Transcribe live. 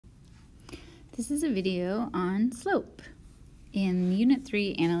This is a video on slope in Unit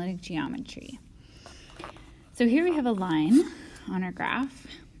 3 Analytic Geometry. So here we have a line on our graph,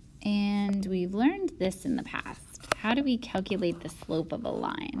 and we've learned this in the past. How do we calculate the slope of a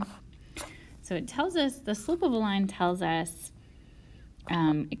line? So it tells us, the slope of a line tells us,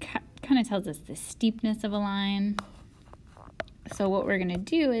 kind of tells us the steepness of a line. So what we're going to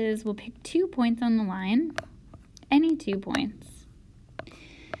do is we'll pick 2 points on the line, any 2 points,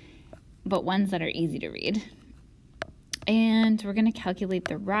 but ones that are easy to read. And we're going to calculate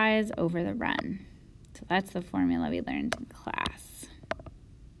the rise over the run. So that's the formula we learned in class.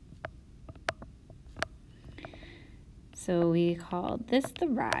 So we call this the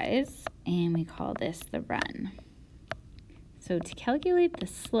rise, and we call this the run. So to calculate the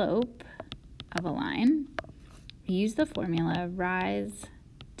slope of a line, we use the formula rise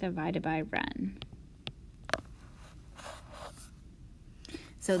divided by run.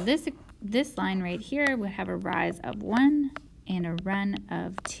 So this line right here would have a rise of 1 and a run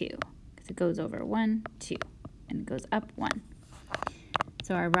of 2, because it goes over 1, 2, and it goes up 1.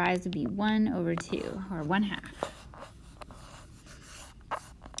 So our rise would be 1 over 2, or 1/2.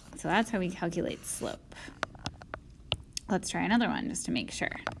 So that's how we calculate slope. Let's try another one just to make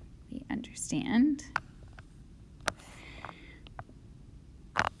sure we understand.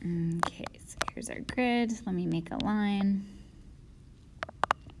 Okay, so here's our grid. Let me make a line.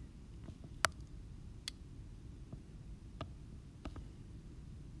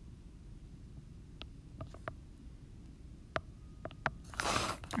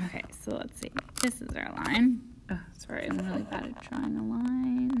 Okay, so let's see. This is our line. Oh, sorry, I'm really bad at drawing a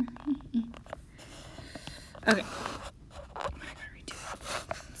line. Okay. I gotta redo it.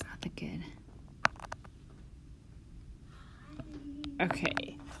 It's not that good.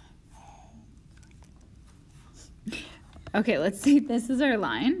 Okay. Okay, let's see. This is our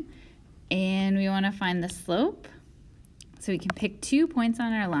line, and we want to find the slope. So we can pick 2 points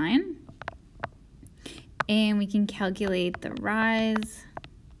on our line, and we can calculate the rise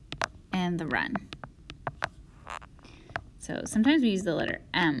and the run. So sometimes we use the letter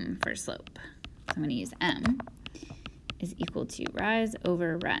M for slope. So I'm going to use M is equal to rise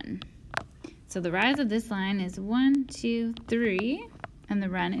over run. So the rise of this line is 1, 2, 3, and the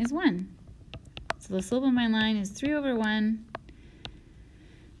run is 1. So the slope of my line is 3 over 1.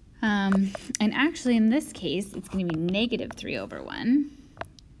 And actually in this case, it's going to be negative 3 over 1,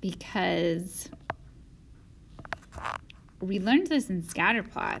 because we learned this in scatter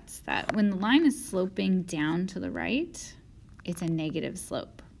plots, that when the line is sloping down to the right, it's a negative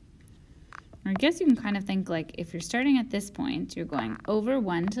slope. I guess you can kind of think like if you're starting at this point, you're going over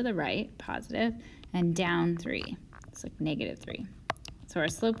 1 to the right, positive, and down 3. It's like negative 3. So our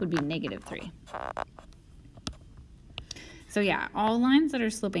slope would be negative 3. So yeah, all lines that are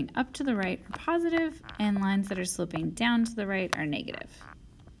sloping up to the right are positive, and lines that are sloping down to the right are negative.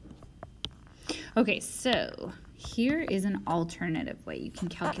 Okay, so here is an alternative way you can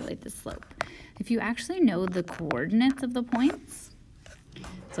calculate the slope. If you actually know the coordinates of the points,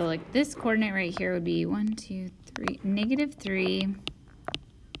 so like this coordinate right here would be 1, 2, 3, negative 3,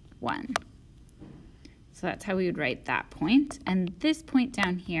 1. So that's how we would write that point. And this point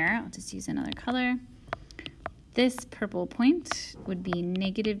down here, I'll just use another color. This purple point would be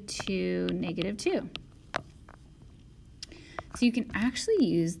negative 2, negative 2. So you can actually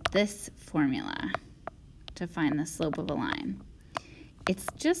use this formula to find the slope of a line. It's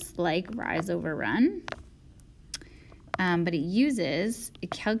just like rise over run, but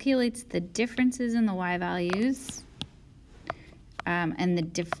it calculates the differences in the y values and the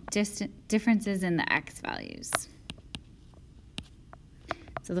differences in the x values.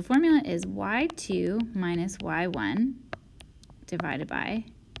 So the formula is y2 minus y1 divided by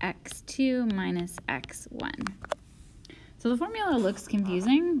x2 minus x1. So the formula looks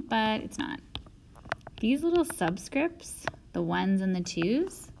confusing, but it's not. These little subscripts, the 1s and the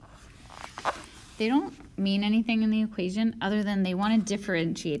 2s, they don't mean anything in the equation other than they want to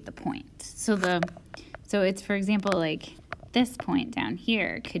differentiate the point. So it's, for example, like this point down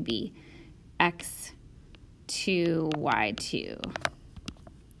here could be x2, y2.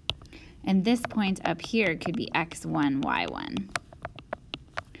 And this point up here could be x1, y1.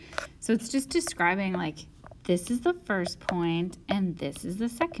 So it's just describing like this is the first point and this is the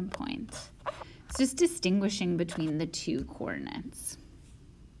second point. It's just distinguishing between the 2 coordinates.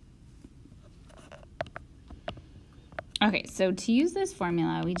 Okay, so to use this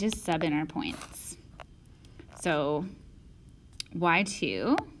formula, we just sub in our points. So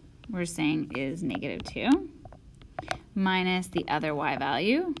y2, we're saying is negative 2, minus the other y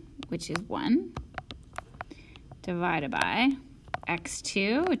value, which is 1, divided by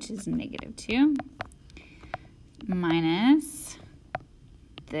x2, which is negative 2, minus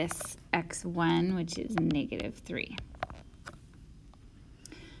this x1, which is negative 3.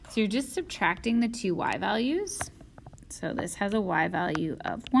 So you're just subtracting the two y values. So this has a y value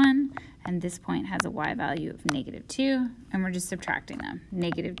of 1, and this point has a y value of negative 2, and we're just subtracting them.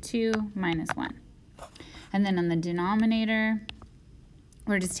 Negative 2 minus 1. And then on the denominator,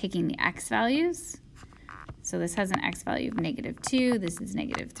 we're just taking the x values. So this has an x value of negative 2, this is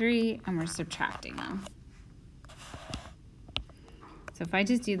negative 3, and we're subtracting them. So if I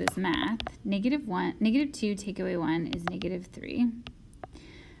just do this math, negative 2 take away 1 is negative 3.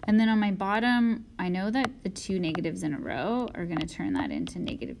 And then on my bottom, I know that the two negatives in a row are going to turn that into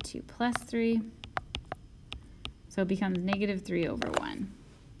negative 2 plus 3. So it becomes negative 3 over 1.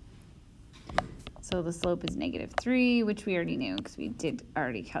 So the slope is negative 3, which we already knew because we did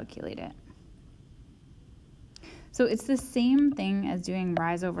already calculate it. So it's the same thing as doing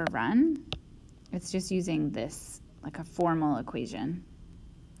rise over run. It's just using this, like a formal equation.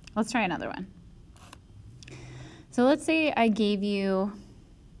 Let's try another one. So let's say I gave you,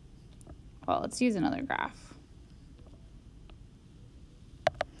 well, let's use another graph.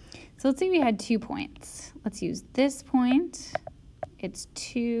 So let's say we had 2 points. Let's use this point. It's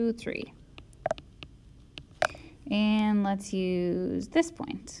 2, 3. And let's use this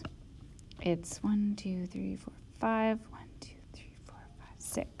point. It's 1, 2, 3, 4, 5. 1, 2, 3, 4, 5,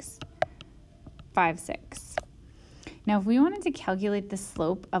 6. 5, 6. Now, if we wanted to calculate the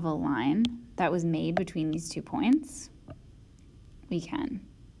slope of a line that was made between these 2 points, we can.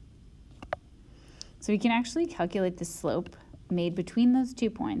 So we can actually calculate the slope made between those 2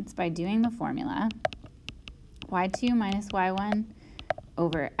 points by doing the formula y2 minus y1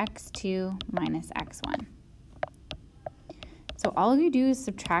 over x2 minus x1. So all you do is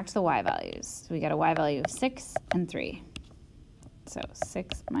subtract the y values. So we got a y value of 6 and 3. So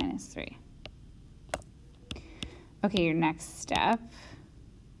 6 minus 3. Okay, your next step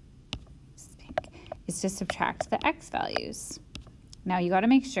is to subtract the x values. Now you got to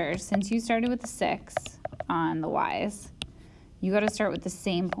make sure, since you started with the 6 on the y's, you got to start with the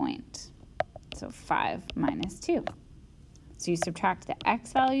same point. So 5 minus 2. So you subtract the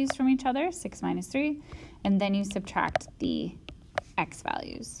x values from each other, 6 minus 3, and then you subtract the x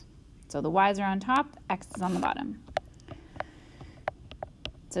values. So the y's are on top, x is on the bottom.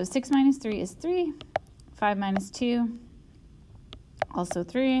 So 6 minus 3 is 3. 5 minus 2, also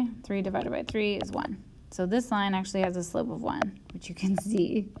 3. 3 divided by 3 is 1. So this line actually has a slope of 1, which you can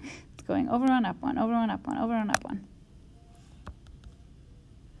see. It's going over 1, up 1, over 1, up 1, over 1, up 1.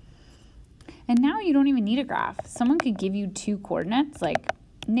 And now you don't even need a graph. Someone could give you 2 coordinates, like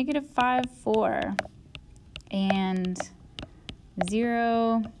negative 5, 4, and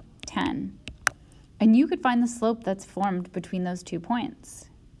 0, 10. And you could find the slope that's formed between those 2 points.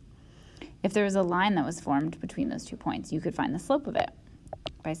 If there was a line that was formed between those 2 points, you could find the slope of it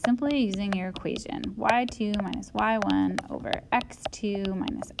by simply using your equation, y2 minus y1 over x2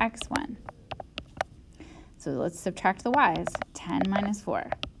 minus x1. So let's subtract the y's, 10 minus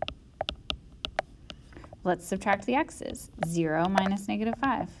 4. Let's subtract the x's, 0 minus negative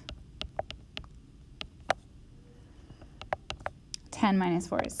 5. 10 minus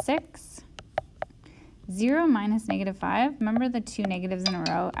 4 is 6. 0 minus negative 5, remember the 2 negatives in a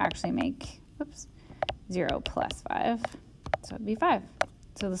row actually make, 0 plus 5, so it'd be 5.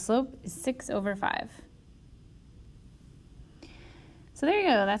 So the slope is 6 over 5. So there you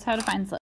go, that's how to find slope.